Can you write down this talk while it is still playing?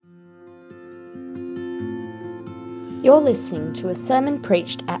You're listening to a sermon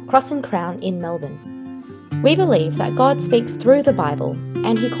preached at Cross and Crown in Melbourne. We believe that God speaks through the Bible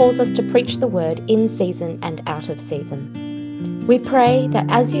and He calls us to preach the word in season and out of season. We pray that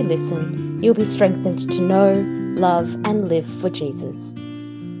as you listen, you'll be strengthened to know, love, and live for Jesus.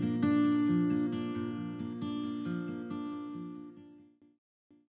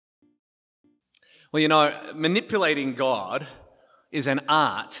 Well, you know, manipulating God is an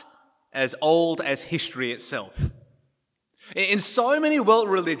art as old as history itself. In so many world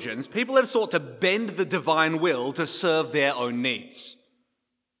religions, people have sought to bend the divine will to serve their own needs.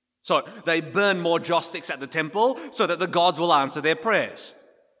 So they burn more joss sticks at the temple so that the gods will answer their prayers.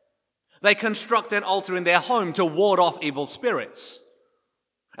 They construct an altar in their home to ward off evil spirits.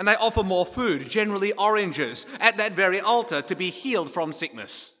 And they offer more food, generally oranges, at that very altar to be healed from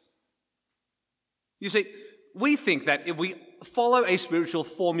sickness. You see, we think that if we follow a spiritual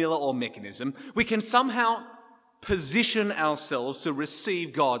formula or mechanism, we can somehow position ourselves to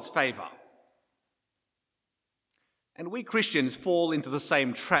receive God's favor. And we Christians fall into the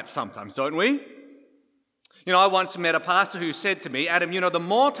same trap sometimes, don't we? You know, I once met a pastor who said to me, Adam, you know, the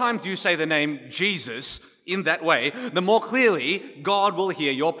more times you say the name Jesus in that way, the more clearly God will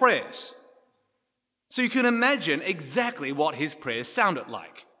hear your prayers. So you can imagine exactly what his prayers sounded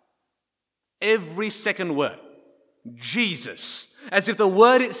like. Every second word, Jesus, as if the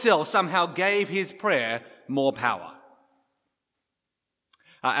word itself somehow gave his prayer more power.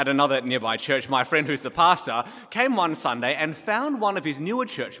 At another nearby church, my friend who's the pastor came one Sunday and found one of his newer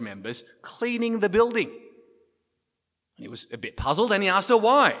church members cleaning the building. He was a bit puzzled and he asked her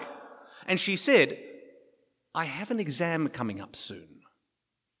why. And she said, I have an exam coming up soon.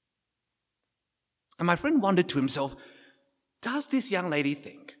 And my friend wondered to himself, does this young lady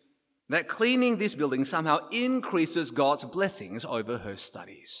think that cleaning this building somehow increases God's blessings over her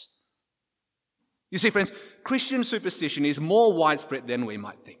studies? You see, friends, Christian superstition is more widespread than we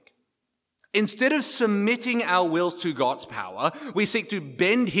might think. Instead of submitting our wills to God's power, we seek to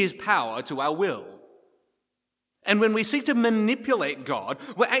bend his power to our will. And when we seek to manipulate God,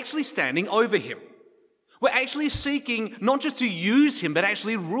 we're actually standing over him. We're actually seeking not just to use him, but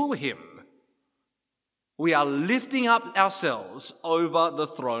actually rule him. We are lifting up ourselves over the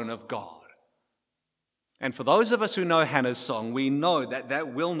throne of God. And for those of us who know Hannah's song, we know that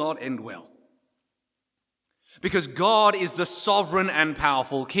that will not end well. Because God is the sovereign and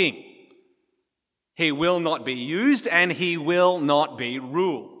powerful King. He will not be used and he will not be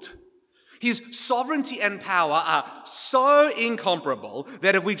ruled. His sovereignty and power are so incomparable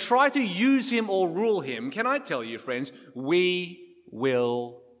that if we try to use him or rule him, can I tell you, friends, we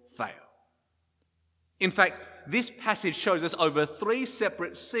will fail. In fact, this passage shows us over three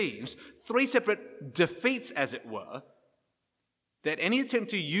separate scenes, three separate defeats, as it were, that any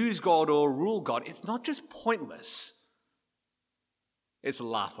attempt to use God or rule God, it's not just pointless, it's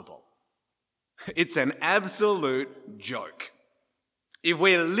laughable. It's an absolute joke. If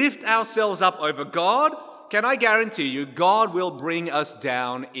we lift ourselves up over God, can I guarantee you, God will bring us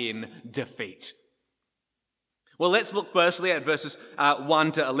down in defeat. Well, let's look firstly at verses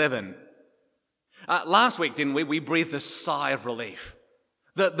 1 to 11. Last week, didn't we? We breathed a sigh of relief.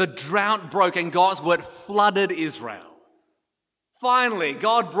 The drought broke and God's word flooded Israel. Finally,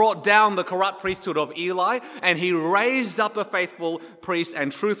 God brought down the corrupt priesthood of Eli and he raised up a faithful priest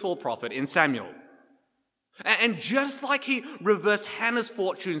and truthful prophet in Samuel. And just like he reversed Hannah's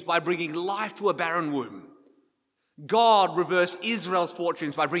fortunes by bringing life to a barren womb, God reversed Israel's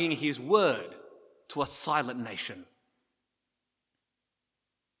fortunes by bringing his word to a silent nation.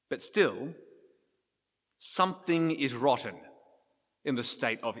 But still, something is rotten in the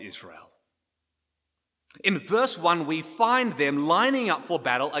state of Israel. In verse 1, we find them lining up for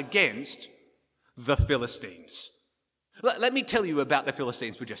battle against the Philistines. Let me tell you about the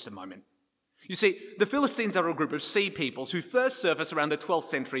Philistines for just a moment. You see, the Philistines are a group of sea peoples who first surfaced around the 12th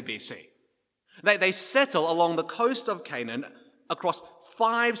century BC. They settle along the coast of Canaan across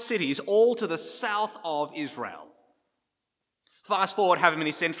 5 cities, all to the south of Israel. Fast forward however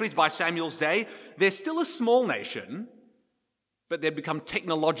many centuries, by Samuel's day, they're still a small nation, but they've become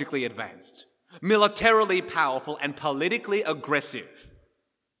technologically advanced, militarily powerful and politically aggressive.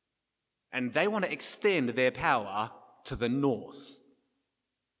 And they want to extend their power to the north.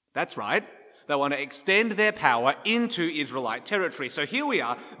 That's right. They want to extend their power into Israelite territory. So here we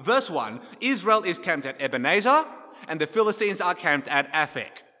are, verse 1. Israel is camped at Ebenezer and the Philistines are camped at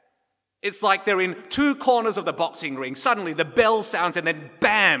Aphek. It's like they're in 2 corners of the boxing ring. Suddenly the bell sounds and then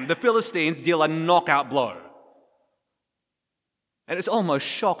bam, the Philistines deal a knockout blow. And it's almost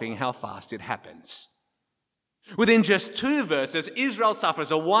shocking how fast it happens. Within just 2 verses, Israel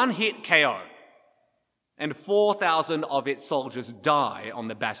suffers a one-hit KO. and 4,000 of its soldiers die on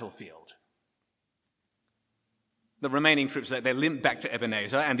the battlefield. The remaining troops, they limp back to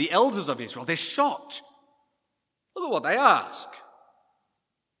Ebenezer, and the elders of Israel, they're shocked. Look at what they ask.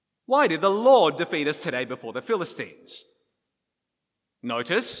 Why did the Lord defeat us today before the Philistines?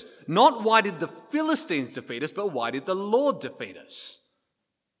 Notice, not why did the Philistines defeat us, but why did the Lord defeat us?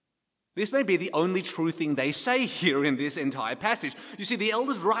 This may be the only true thing they say here in this entire passage. You see, the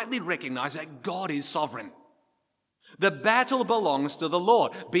elders rightly recognize that God is sovereign. The battle belongs to the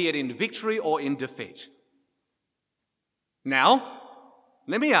Lord, be it in victory or in defeat. Now,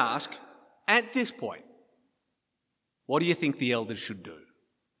 let me ask, at this point, what do you think the elders should do?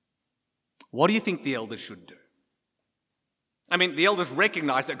 What do you think the elders should do? I mean, the elders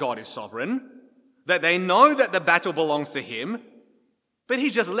recognize that God is sovereign, that they know that the battle belongs to Him, but He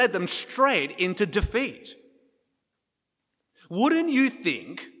just led them straight into defeat. Wouldn't you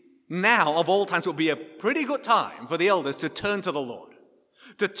think now, of all times, would be a pretty good time for the elders to turn to the Lord,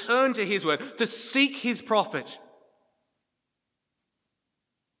 to turn to His word, to seek His prophet?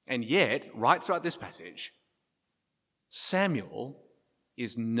 And yet, right throughout this passage, Samuel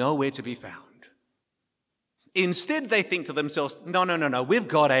is nowhere to be found. Instead, they think to themselves, no, we've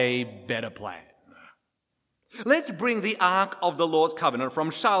got a better plan. Let's bring the Ark of the Lord's covenant from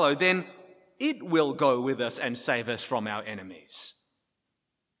Shiloh, then it will go with us and save us from our enemies.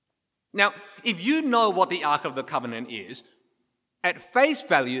 Now, if you know what the Ark of the Covenant is, at face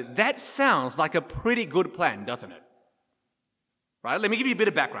value, that sounds like a pretty good plan, doesn't it? Right? Let me give you a bit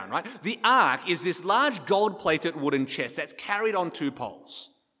of background, right? The Ark is this large gold-plated wooden chest that's carried on 2 poles.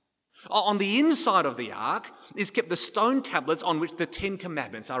 On the inside of the Ark is kept the stone tablets on which the 10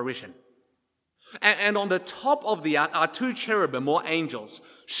 Commandments are written. And on the top of the Ark are 2 cherubim or angels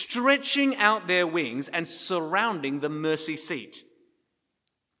stretching out their wings and surrounding the mercy seat.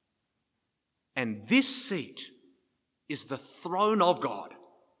 And this seat is the throne of God,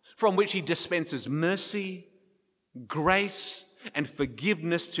 from which He dispenses mercy, grace, and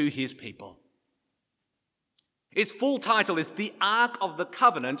forgiveness to His people. Its full title is the Ark of the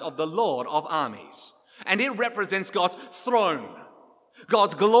Covenant of the Lord of Armies, and it represents God's throne,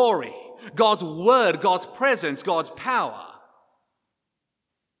 God's glory, God's word, God's presence, God's power.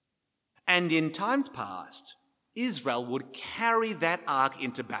 And in times past, Israel would carry that ark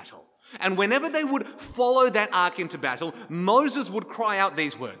into battle. And whenever they would follow that ark into battle, Moses would cry out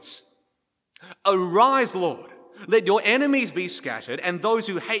these words, "Arise, Lord, let your enemies be scattered, and those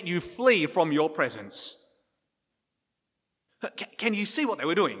who hate you flee from your presence." Can you see what they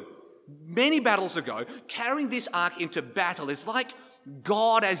were doing? Many battles ago, carrying this ark into battle is like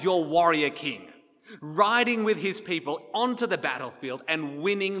God as your warrior king, riding with His people onto the battlefield and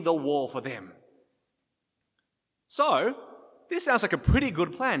winning the war for them. So, this sounds like a pretty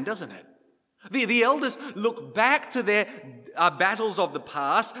good plan, doesn't it? The elders look back to their battles of the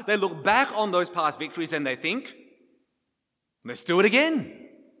past. They look back on those past victories and they think, let's do it again.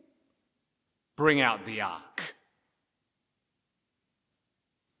 Bring out the ark.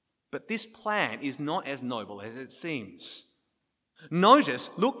 But this plan is not as noble as it seems. Notice,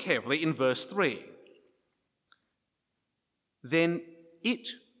 look carefully in verse 3. Then it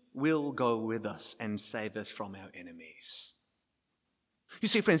will go with us and save us from our enemies. You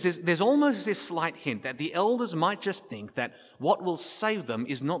see, friends, there's almost this slight hint that the elders might just think that what will save them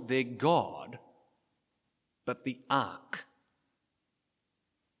is not their God, but the ark.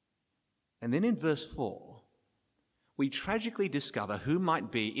 And then in verse 4, we tragically discover who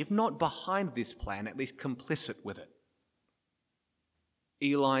might be, if not behind this plan, at least complicit with it.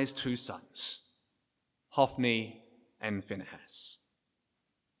 Eli's 2 sons, Hophni and Phinehas.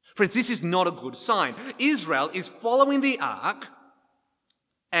 Friends, this is not a good sign. Israel is following the ark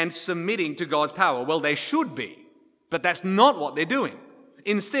and submitting to God's power. Well, they should be, but that's not what they're doing.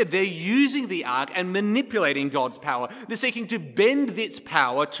 Instead, they're using the ark and manipulating God's power. They're seeking to bend its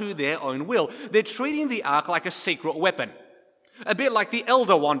power to their own will. They're treating the ark like a secret weapon, a bit like the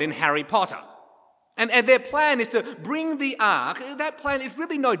Elder Wand in Harry Potter. And their plan is to bring the ark. That plan is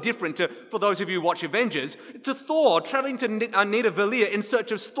really no different to, for those of you who watch Avengers, to Thor traveling to Nidavellir in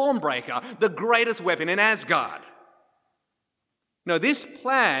search of Stormbreaker, the greatest weapon in Asgard. No, this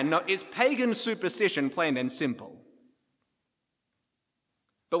plan is pagan superstition, plain and simple.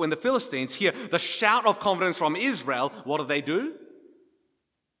 But when the Philistines hear the shout of confidence from Israel, what do?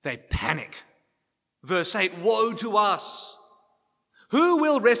 They panic. Verse 8, "Woe to us! Who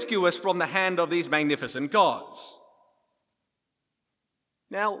will rescue us from the hand of these magnificent gods?"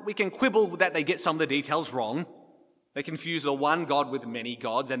 Now, we can quibble that they get some of the details wrong. They confuse the one God with many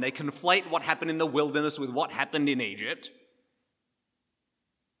gods, and they conflate what happened in the wilderness with what happened in Egypt.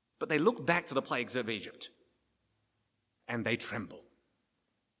 But they look back to the plagues of Egypt and they tremble.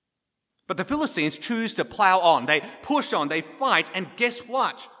 But the Philistines choose to plow on. They push on, they fight, and guess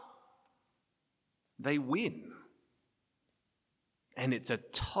what? They win. And it's a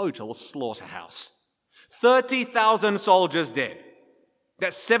total slaughterhouse. 30,000 soldiers dead.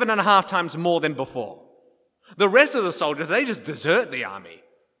 That's 7.5 times more than before. The rest of the soldiers, they just desert the army.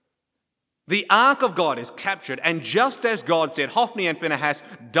 The ark of God is captured, and just as God said, Hophni and Phinehas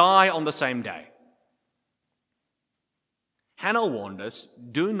die on the same day. Hannah warned us,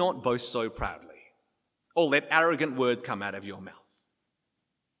 do not boast so proudly, or let arrogant words come out of your mouth.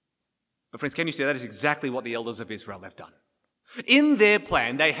 But friends, can you see that is exactly what the elders of Israel have done? In their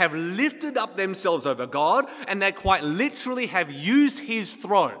plan, they have lifted up themselves over God, and they quite literally have used his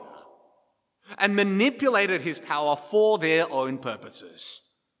throne and manipulated his power for their own purposes.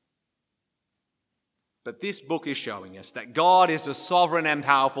 But this book is showing us that God is a sovereign and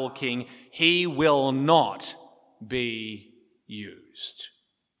powerful king. He will not be used.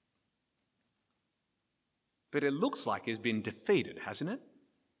 But it looks like he's been defeated, hasn't it?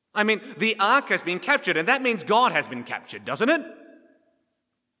 I mean, the ark has been captured, and that means God has been captured, doesn't it?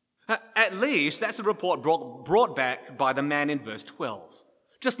 At least that's the report brought back by the man in verse 12.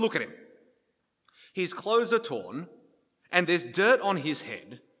 Just look at him. His clothes are torn, and there's dirt on his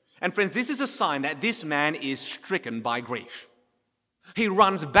head. And friends, this is a sign that this man is stricken by grief. He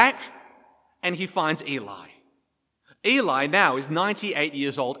runs back, and he finds Eli. Eli now is 98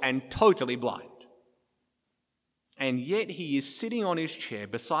 years old and totally blind. And yet he is sitting on his chair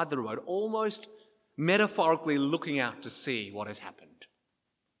beside the road, almost metaphorically looking out to see what has happened.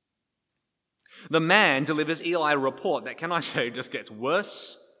 The man delivers Eli a report that, can I say, just gets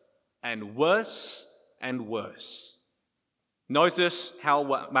worse and worse and worse. Notice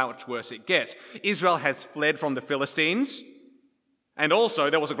how much worse it gets. Israel has fled from the Philistines, and also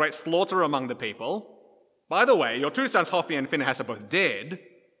there was a great slaughter among the people. By the way, your 2 sons Hophni and Phinehas are both dead.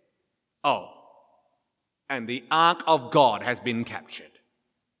 Oh, and the ark of God has been captured.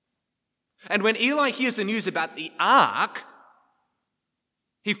 And when Eli hears the news about the ark,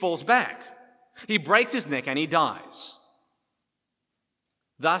 he falls back. He breaks his neck and he dies.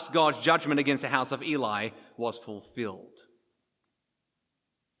 Thus, God's judgment against the house of Eli was fulfilled.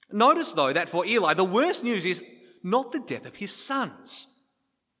 Notice, though, that for Eli, the worst news is not the death of his sons.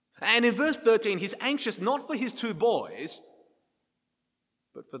 And in verse 13, he's anxious not for his 2 boys,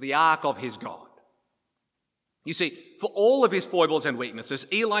 but for the ark of his God. You see, for all of his foibles and weaknesses,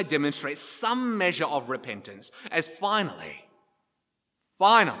 Eli demonstrates some measure of repentance as finally,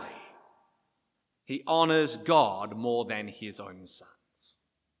 he honors God more than his own sons.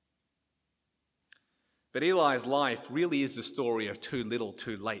 But Eli's life really is the story of too little,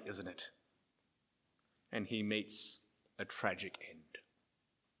 too late, isn't it? And he meets a tragic end.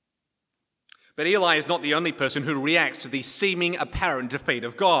 But Eli is not the only person who reacts to the seeming apparent defeat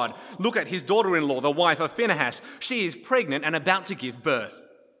of God. Look at his daughter-in-law, the wife of Phinehas. She is pregnant and about to give birth.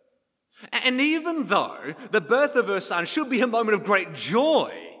 And even though the birth of her son should be a moment of great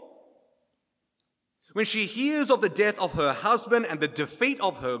joy, when she hears of the death of her husband and the defeat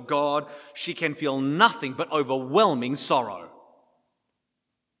of her God, she can feel nothing but overwhelming sorrow.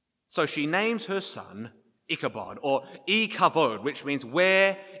 So she names her son Ichabod, or Ikavod, which means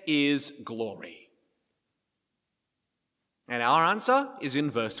where is glory? And our answer is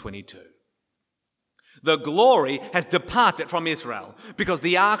in verse 22. The glory has departed from Israel because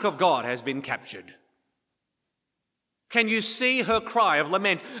the ark of God has been captured. Can you see her cry of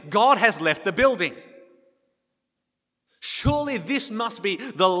lament? God has left the building. Surely this must be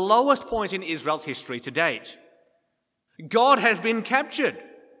the lowest point in Israel's history to date. God has been captured.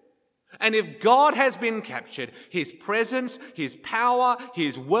 And if God has been captured, his presence, his power,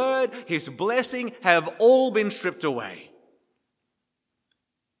 his word, his blessing have all been stripped away.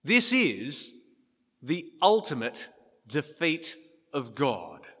 This is the ultimate defeat of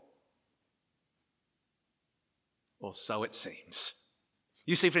God. Or so it seems.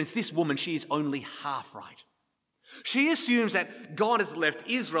 You see, friends, this woman, she is only half right. She assumes that God has left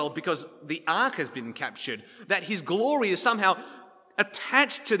Israel because the ark has been captured, that his glory is somehow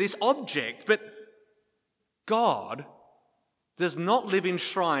attached to this object, but God does not live in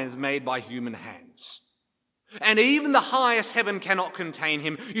shrines made by human hands. And even the highest heaven cannot contain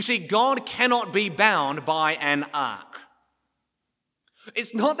him. You see, God cannot be bound by an ark.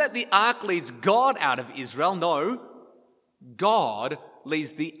 It's not that the ark leads God out of Israel. No, God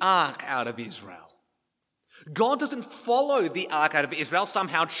leads the ark out of Israel. God doesn't follow the ark out of Israel,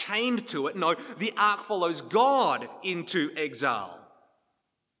 somehow chained to it. No, the ark follows God into exile.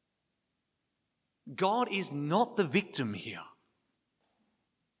 God is not the victim here.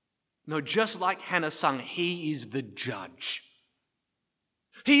 No, just like Hannah sung, he is the judge.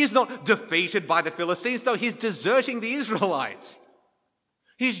 He is not defeated by the Philistines, though he's deserting the Israelites.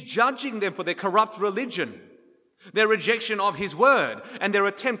 He's judging them for their corrupt religion, their rejection of his word, and their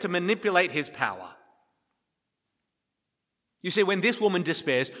attempt to manipulate his power. You see, when this woman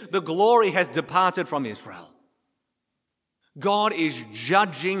despairs, the glory has departed from Israel. God is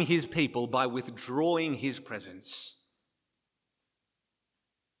judging his people by withdrawing his presence.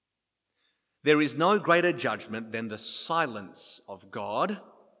 There is no greater judgment than the silence of God,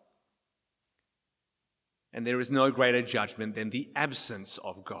 and there is no greater judgment than the absence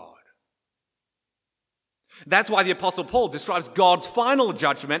of God. That's why the Apostle Paul describes God's final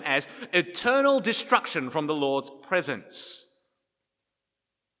judgment as eternal destruction from the Lord's presence.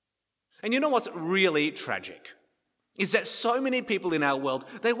 And you know what's really tragic? Is that so many people in our world,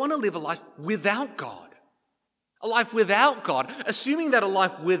 they want to live a life without God. A life without God, assuming that a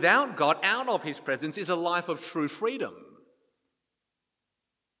life without God, out of his presence, is a life of true freedom.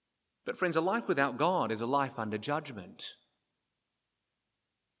 But friends, a life without God is a life under judgment.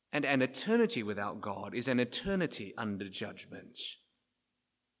 And an eternity without God is an eternity under judgment.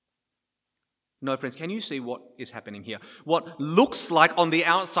 No, friends, can you see what is happening here? What looks like on the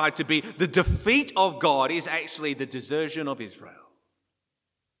outside to be the defeat of God is actually the desertion of Israel.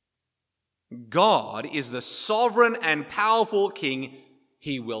 God is the sovereign and powerful king.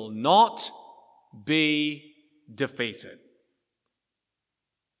 He will not be defeated.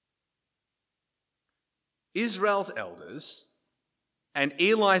 Israel's elders and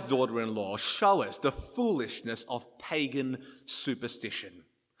Eli's daughter-in-law show us the foolishness of pagan superstition.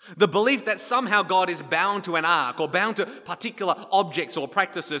 The belief that somehow God is bound to an ark or bound to particular objects or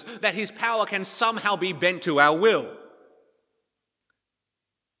practices, that his power can somehow be bent to our will.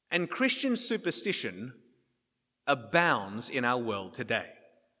 And Christian superstition abounds in our world today.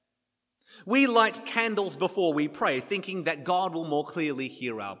 We light candles before we pray, thinking that God will more clearly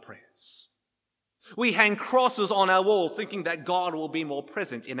hear our prayers. We hang crosses on our walls, thinking that God will be more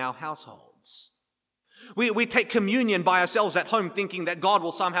present in our households. We take communion by ourselves at home, thinking that God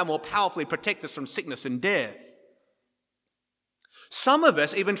will somehow more powerfully protect us from sickness and death. Some of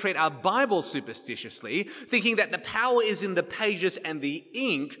us even treat our Bible superstitiously, thinking that the power is in the pages and the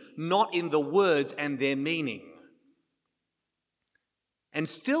ink, not in the words and their meaning. And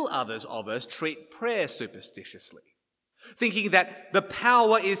still others of us treat prayer superstitiously, thinking that the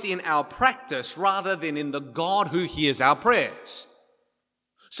power is in our practice rather than in the God who hears our prayers.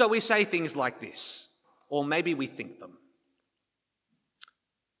 So we say things like this, or maybe we think them.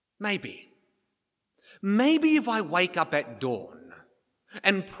 Maybe if I wake up at dawn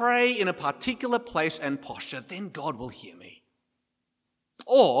and pray in a particular place and posture, then God will hear me.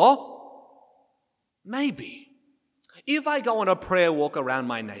 Or maybe if I go on a prayer walk around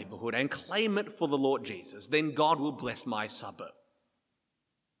my neighborhood and claim it for the Lord Jesus, then God will bless my suburb.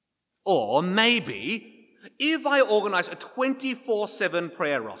 Or maybe if I organize a 24/7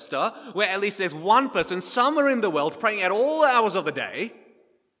 prayer roster where at least there's one person somewhere in the world praying at all hours of the day,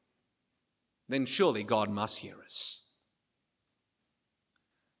 then surely God must hear us.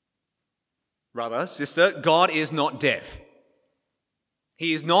 Brother, sister, God is not deaf.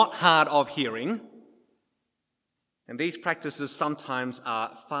 He is not hard of hearing. And these practices sometimes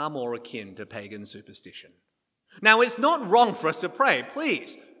are far more akin to pagan superstition. Now, it's not wrong for us to pray.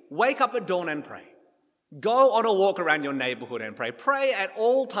 Please, wake up at dawn and pray. Go on a walk around your neighborhood and pray. Pray at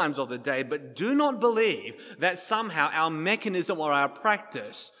all times of the day, but do not believe that somehow our mechanism or our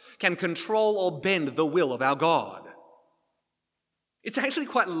practice can control or bend the will of our God. It's actually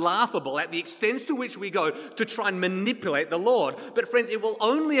quite laughable at the extent to which we go to try and manipulate the Lord. But friends, it will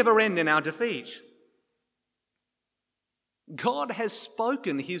only ever end in our defeat. God has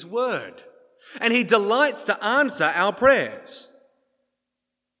spoken his word, and he delights to answer our prayers.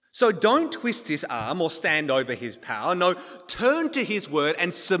 So don't twist his arm or stand over his power. No, turn to his word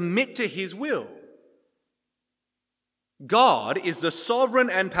and submit to his will. God is the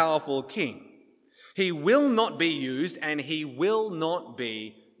sovereign and powerful king. He will not be used and he will not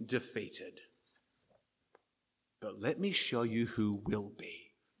be defeated. But let me show you who will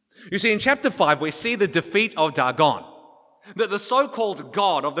be. You see, in chapter 5, we see the defeat of Dagon, the so-called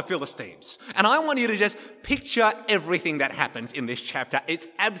god of the Philistines. And I want you to just picture everything that happens in this chapter. It's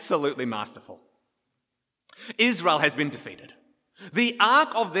absolutely masterful. Israel has been defeated. The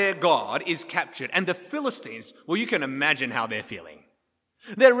ark of their god is captured, and the Philistines, well, you can imagine how they're feeling.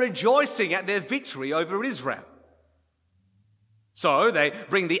 They're rejoicing at their victory over Israel. So they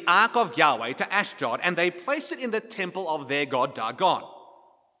bring the ark of Yahweh to Ashdod, and they place it in the temple of their god Dagon.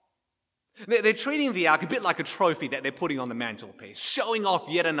 They're treating the ark a bit like a trophy that they're putting on the mantelpiece, showing off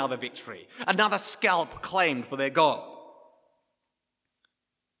yet another victory, another scalp claimed for their God.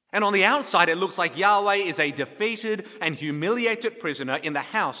 And on the outside, it looks like Yahweh is a defeated and humiliated prisoner in the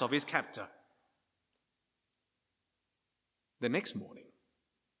house of his captor. The next morning,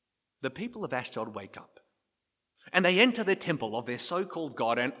 the people of Ashdod wake up and they enter the temple of their so-called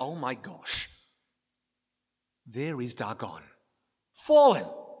God, and oh my gosh, there is Dagon, fallen,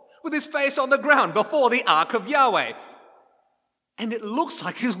 with his face on the ground before the ark of Yahweh. And it looks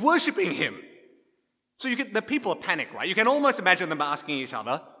like he's worshipping him. So the people are panicked, right? You can almost imagine them asking each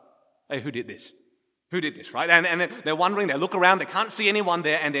other, hey, who did this? Who did this, right? And they're wondering, they look around, they can't see anyone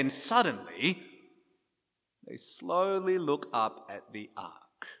there, and then suddenly, they slowly look up at the ark.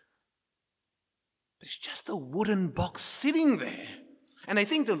 But it's just a wooden box sitting there. And they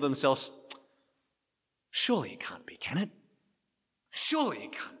think to themselves, surely it can't be, can it? Surely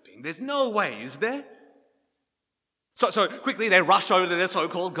it can't be. There's no way, is there? So quickly they rush over to their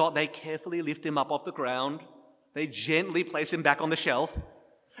so-called God. They carefully lift him up off the ground. They gently place him back on the shelf.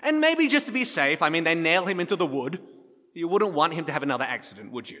 And maybe just to be safe, they nail him into the wood. You wouldn't want him to have another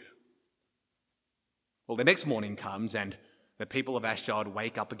accident, would you? Well, the next morning comes and the people of Ashdod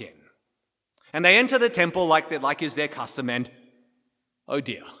wake up again. And they enter the temple like is their custom, and oh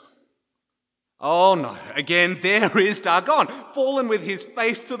dear. Oh no, again there is Dagon, fallen with his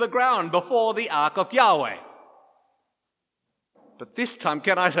face to the ground before the ark of Yahweh. But this time,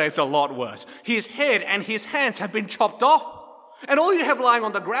 can I say, it's a lot worse. His head and his hands have been chopped off, and all you have lying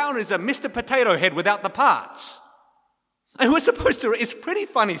on the ground is a Mr. Potato Head without the parts. And it's pretty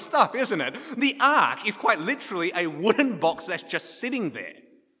funny stuff, isn't it? The ark is quite literally a wooden box that's just sitting there.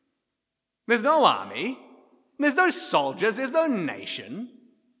 There's no army, there's no soldiers, there's no nation.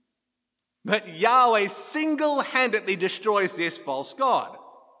 But Yahweh single-handedly destroys this false god.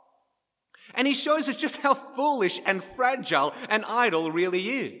 And he shows us just how foolish and fragile an idol really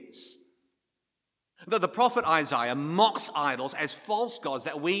is. That the prophet Isaiah mocks idols as false gods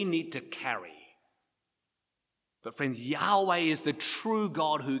that we need to carry. But friends, Yahweh is the true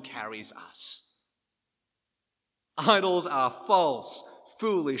God who carries us. Idols are false,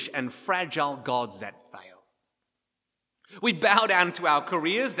 foolish, and fragile gods that fail. We bow down to our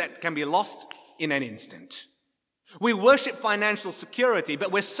careers that can be lost in an instant. We worship financial security,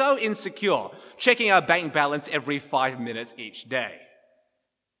 but we're so insecure, checking our bank balance every 5 minutes each day.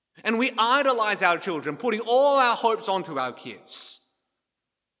 And we idolize our children, putting all our hopes onto our kids,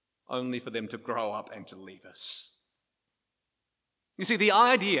 only for them to grow up and to leave us. You see, the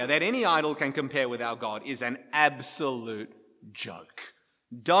idea that any idol can compare with our God is an absolute joke.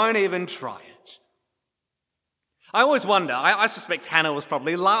 Don't even try it. I always wonder, I suspect Hannah was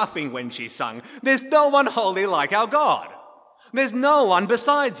probably laughing when she sung, "There's no one holy like our God. There's no one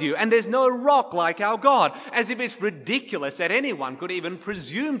besides you, and there's no rock like our God," as if it's ridiculous that anyone could even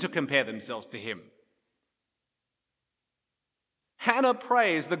presume to compare themselves to him. Hannah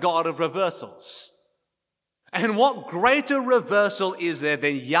praised the God of reversals. And what greater reversal is there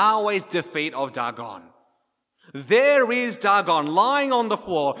than Yahweh's defeat of Dagon? There is Dagon lying on the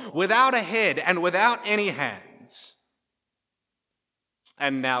floor without a head and without any hands.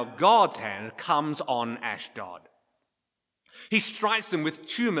 And now God's hand comes on Ashdod. He strikes them with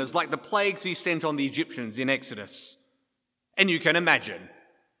tumors like the plagues he sent on the Egyptians in Exodus. And you can imagine,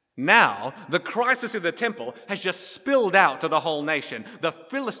 now the crisis in the temple has just spilled out to the whole nation. The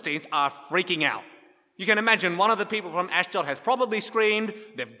Philistines are freaking out. You can imagine one of the people from Ashdod has probably screamed,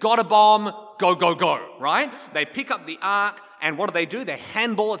 "They've got a bomb, go, go, go," right? They pick up the ark, and what do? They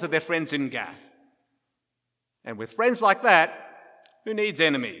handball it to their friends in Gath. And with friends like that, who needs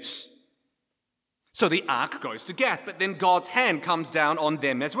enemies? So the ark goes to Gath, but then God's hand comes down on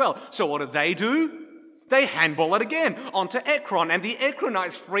them as well. So what do? They handball it again onto Ekron, and the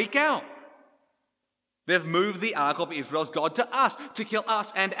Ekronites freak out. They've moved the ark of Israel's God to us, to kill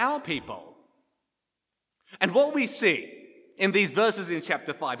us and our people. And what we see in these verses in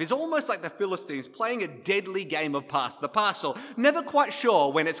chapter 5 is almost like the Philistines playing a deadly game of pass the parcel, never quite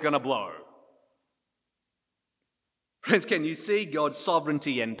sure when it's going to blow. Friends, can you see God's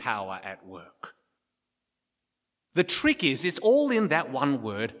sovereignty and power at work? The trick is, it's all in that one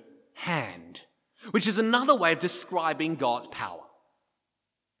word, hand, which is another way of describing God's power.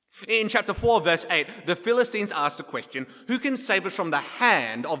 In chapter 4, verse 8, the Philistines ask the question, who can save us from the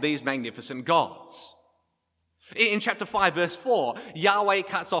hand of these magnificent gods? In chapter 5, verse 4, Yahweh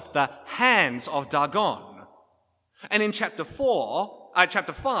cuts off the hands of Dagon. And in chapter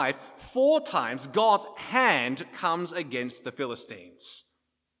 5, 4 times God's hand comes against the Philistines.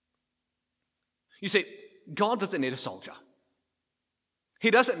 You see, God doesn't need a soldier. He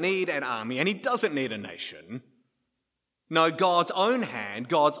doesn't need an army and he doesn't need a nation. No, God's own hand,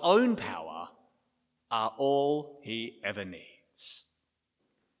 God's own power are all he ever needs.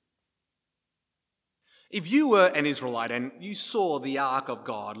 If you were an Israelite and you saw the ark of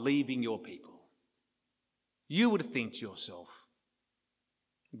God leaving your people, you would think to yourself,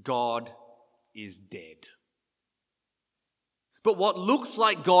 God is dead. But what looks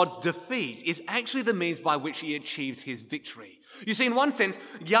like God's defeat is actually the means by which he achieves his victory. You see, in one sense,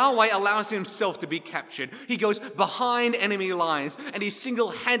 Yahweh allows himself to be captured. He goes behind enemy lines and he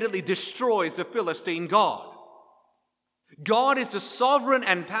single-handedly destroys the Philistine god. God is the sovereign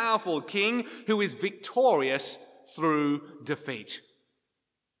and powerful king who is victorious through defeat.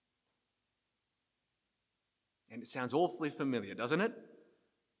 And it sounds awfully familiar, doesn't it?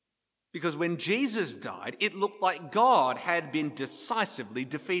 Because when Jesus died, it looked like God had been decisively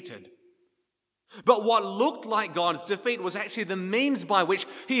defeated. But what looked like God's defeat was actually the means by which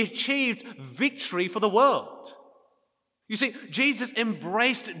he achieved victory for the world. You see, Jesus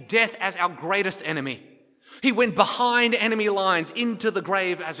embraced death as our greatest enemy. He went behind enemy lines into the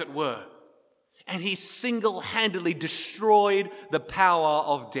grave, as it were, and he single-handedly destroyed the power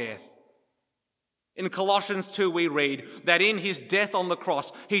of death. In Colossians 2, we read that in his death on the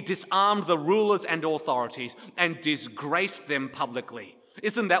cross, he disarmed the rulers and authorities and disgraced them publicly.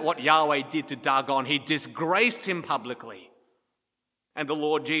 Isn't that what Yahweh did to Dagon? He disgraced him publicly. And the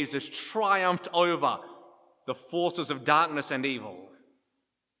Lord Jesus triumphed over the forces of darkness and evil.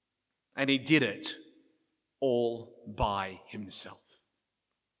 And he did it all by himself.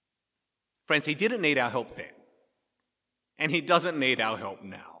 Friends, he didn't need our help then. And he doesn't need our help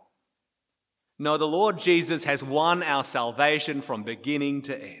now. No, the Lord Jesus has won our salvation from beginning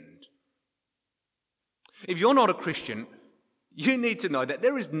to end. If you're not a Christian, you need to know that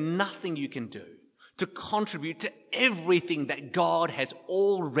there is nothing you can do to contribute to everything that God has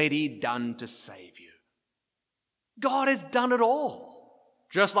already done to save you. God has done it all.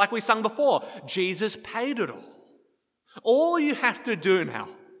 Just like we sung before, Jesus paid it all. All you have to do now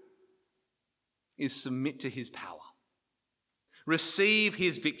is submit to his power, receive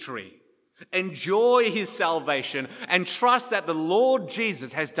his victory, enjoy his salvation, and trust that the Lord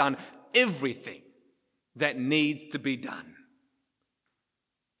Jesus has done everything that needs to be done.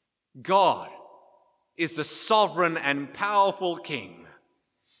 God is the sovereign and powerful King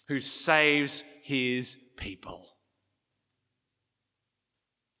who saves his people.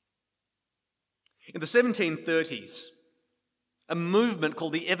 In the 1730s, a movement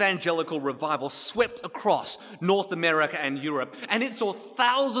called the Evangelical Revival swept across North America and Europe, and it saw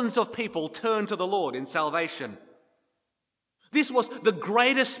thousands of people turn to the Lord in salvation. This was the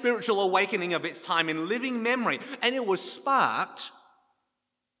greatest spiritual awakening of its time in living memory, and it was sparked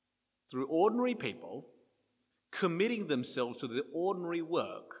through ordinary people committing themselves to the ordinary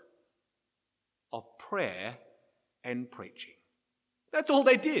work of prayer and preaching. That's all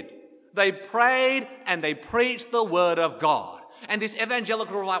they did. They prayed and they preached the word of God. And this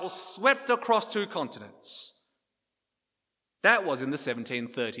evangelical revival swept across 2 continents. That was in the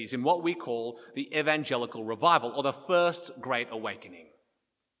 1730s, in what we call the Evangelical Revival, or the First Great Awakening.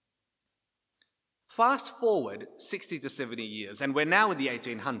 Fast forward 60 to 70 years, and we're now in the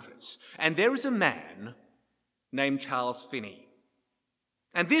 1800s, and there is a man named Charles Finney.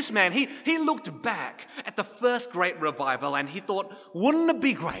 And this man, he looked back at the First Great Revival, and he thought, wouldn't it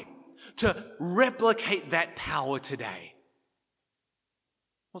be great to replicate that power today?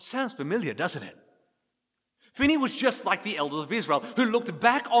 Well, it sounds familiar, doesn't it? Finney was just like the elders of Israel, who looked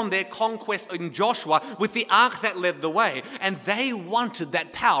back on their conquest in Joshua with the ark that led the way, and they wanted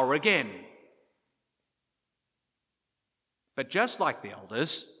that power again. But just like the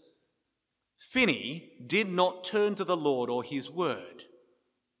elders, Finney did not turn to the Lord or his word.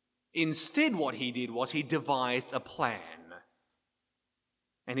 Instead, what he did was he devised a plan.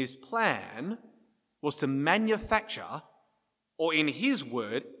 And his plan was to manufacture, or in his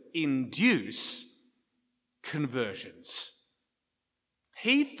word, induce conversions.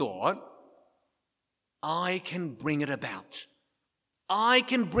 He thought, I can bring it about. I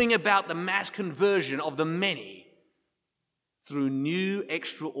can bring about the mass conversion of the many through new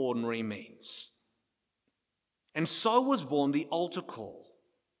extraordinary means. And so was born the altar call.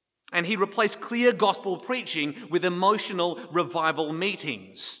 And he replaced clear gospel preaching with emotional revival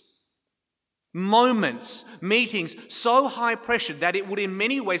meetings. Meetings so high pressured that it would in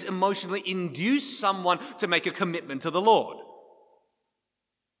many ways emotionally induce someone to make a commitment to the Lord.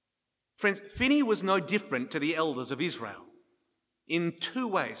 Friends, Finney was no different to the elders of Israel in 2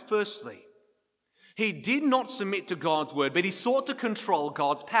 ways. Firstly, he did not submit to God's word, but he sought to control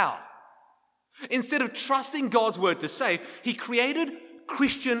God's power. Instead of trusting God's word to save, he created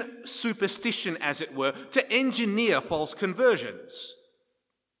Christian superstition, as it were, to engineer false conversions.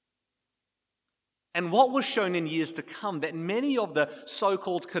 And what was shown in years to come, that many of the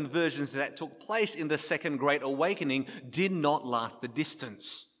so-called conversions that took place in the Second Great Awakening did not last the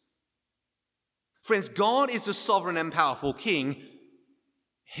distance. Friends, God is the sovereign and powerful King.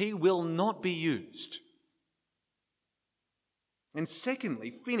 He will not be used. And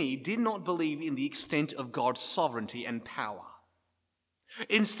secondly, Finney did not believe in the extent of God's sovereignty and power.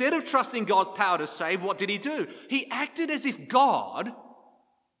 Instead of trusting God's power to save, what did he do? He acted as if God,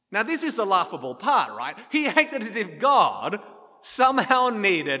 now this is the laughable part, right? He acted as if God somehow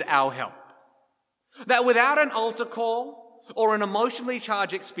needed our help. That without an altar call or an emotionally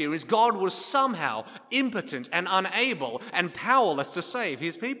charged experience, God was somehow impotent and unable and powerless to save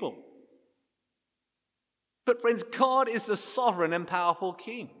his people. But friends, God is the sovereign and powerful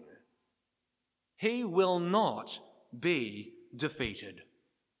King. He will not be defeated.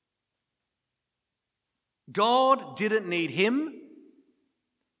 God didn't need him,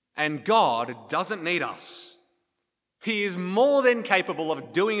 and God doesn't need us. He is more than capable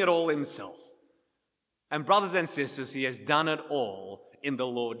of doing it all himself. And brothers and sisters, he has done it all in the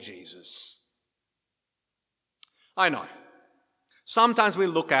Lord Jesus. I know. Sometimes we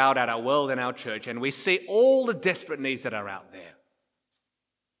look out at our world and our church and we see all the desperate needs that are out there.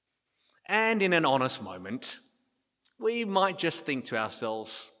 And in an honest moment, we might just think to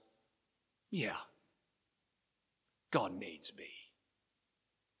ourselves, yeah, God needs me.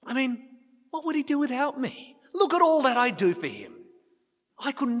 I mean, what would he do without me? Look at all that I do for him.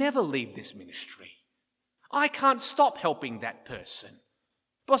 I could never leave this ministry. I can't stop helping that person.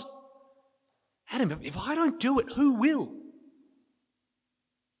 But, Adam, if I don't do it, who will?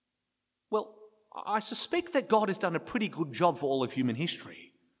 Well, I suspect that God has done a pretty good job for all of human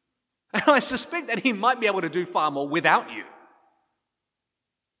history. And I suspect that he might be able to do far more without you.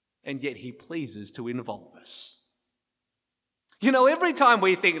 And yet he pleases to involve us. You know, every time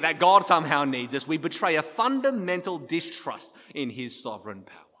we think that God somehow needs us, we betray a fundamental distrust in his sovereign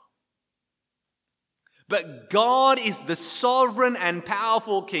power. But God is the sovereign and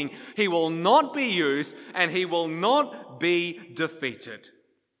powerful King. He will not be used and he will not be defeated.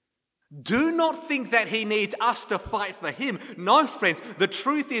 Do not think that he needs us to fight for him. No, friends, the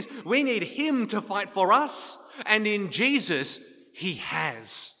truth is we need him to fight for us. And in Jesus, he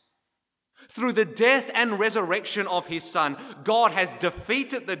has. Through the death and resurrection of his Son, God has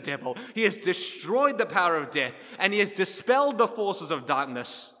defeated the devil. He has destroyed the power of death and he has dispelled the forces of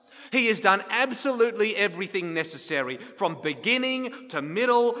darkness. He has done absolutely everything necessary from beginning to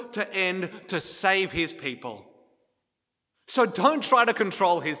middle to end to save his people. So don't try to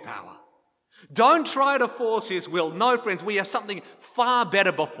control his power. Don't try to force his will. No, friends, we have something far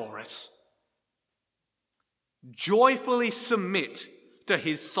better before us. Joyfully submit to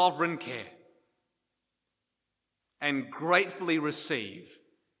his sovereign care and gratefully receive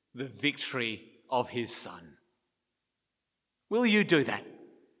the victory of his Son. Will you do that?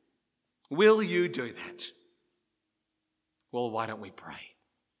 Will you do that? Well, why don't we pray?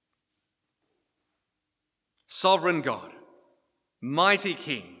 Sovereign God, mighty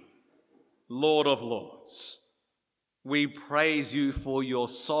King, Lord of Lords, we praise you for your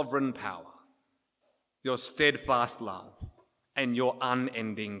sovereign power, your steadfast love, and your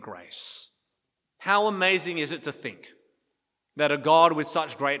unending grace. How amazing is it to think that a God with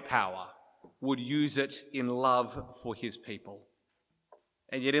such great power would use it in love for his people.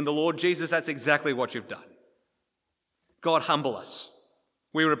 And yet in the Lord Jesus, that's exactly what you've done. God, humble us.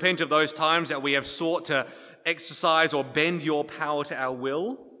 We repent of those times that we have sought to exercise or bend your power to our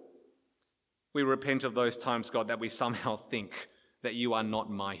will. We repent of those times, God, that we somehow think that you are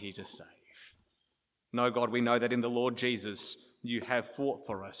not mighty to save. No, God, we know that in the Lord Jesus, you have fought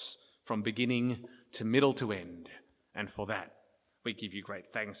for us from beginning to middle to end. And for that, we give you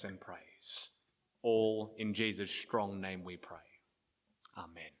great thanks and praise. All in Jesus' strong name we pray.